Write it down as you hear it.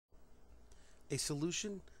A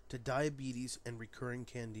solution to diabetes and recurring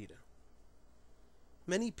candida.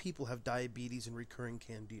 Many people have diabetes and recurring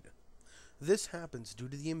candida. This happens due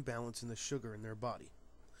to the imbalance in the sugar in their body.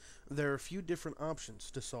 There are a few different options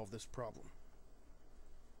to solve this problem.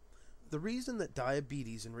 The reason that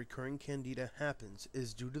diabetes and recurring candida happens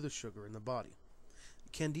is due to the sugar in the body.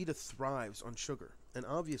 Candida thrives on sugar, and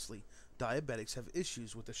obviously, diabetics have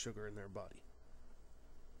issues with the sugar in their body.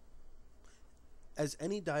 As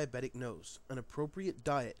any diabetic knows, an appropriate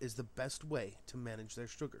diet is the best way to manage their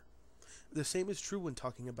sugar. The same is true when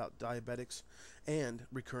talking about diabetics and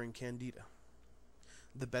recurring candida.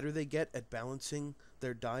 The better they get at balancing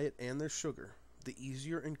their diet and their sugar, the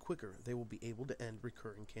easier and quicker they will be able to end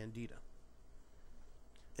recurring candida.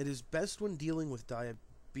 It is best when dealing with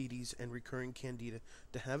diabetes and recurring candida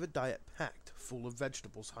to have a diet packed full of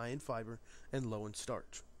vegetables high in fiber and low in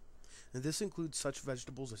starch. And this includes such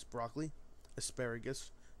vegetables as broccoli,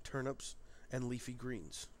 asparagus, turnips, and leafy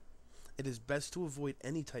greens. It is best to avoid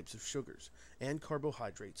any types of sugars and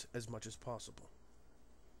carbohydrates as much as possible.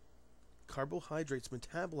 Carbohydrates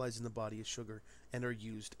metabolize in the body as sugar and are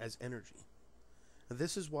used as energy.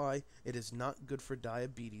 This is why it is not good for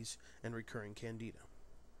diabetes and recurring candida.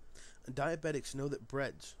 Diabetics know that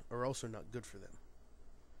breads are also not good for them.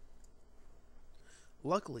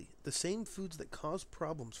 Luckily, the same foods that cause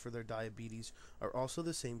problems for their diabetes are also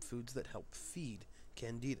the same foods that help feed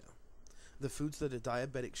candida. The foods that a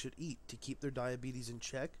diabetic should eat to keep their diabetes in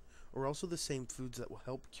check are also the same foods that will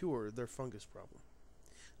help cure their fungus problem.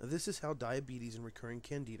 This is how diabetes and recurring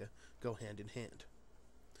candida go hand in hand.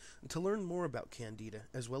 To learn more about candida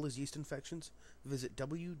as well as yeast infections, visit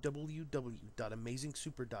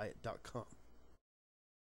www.amazingsuperdiet.com.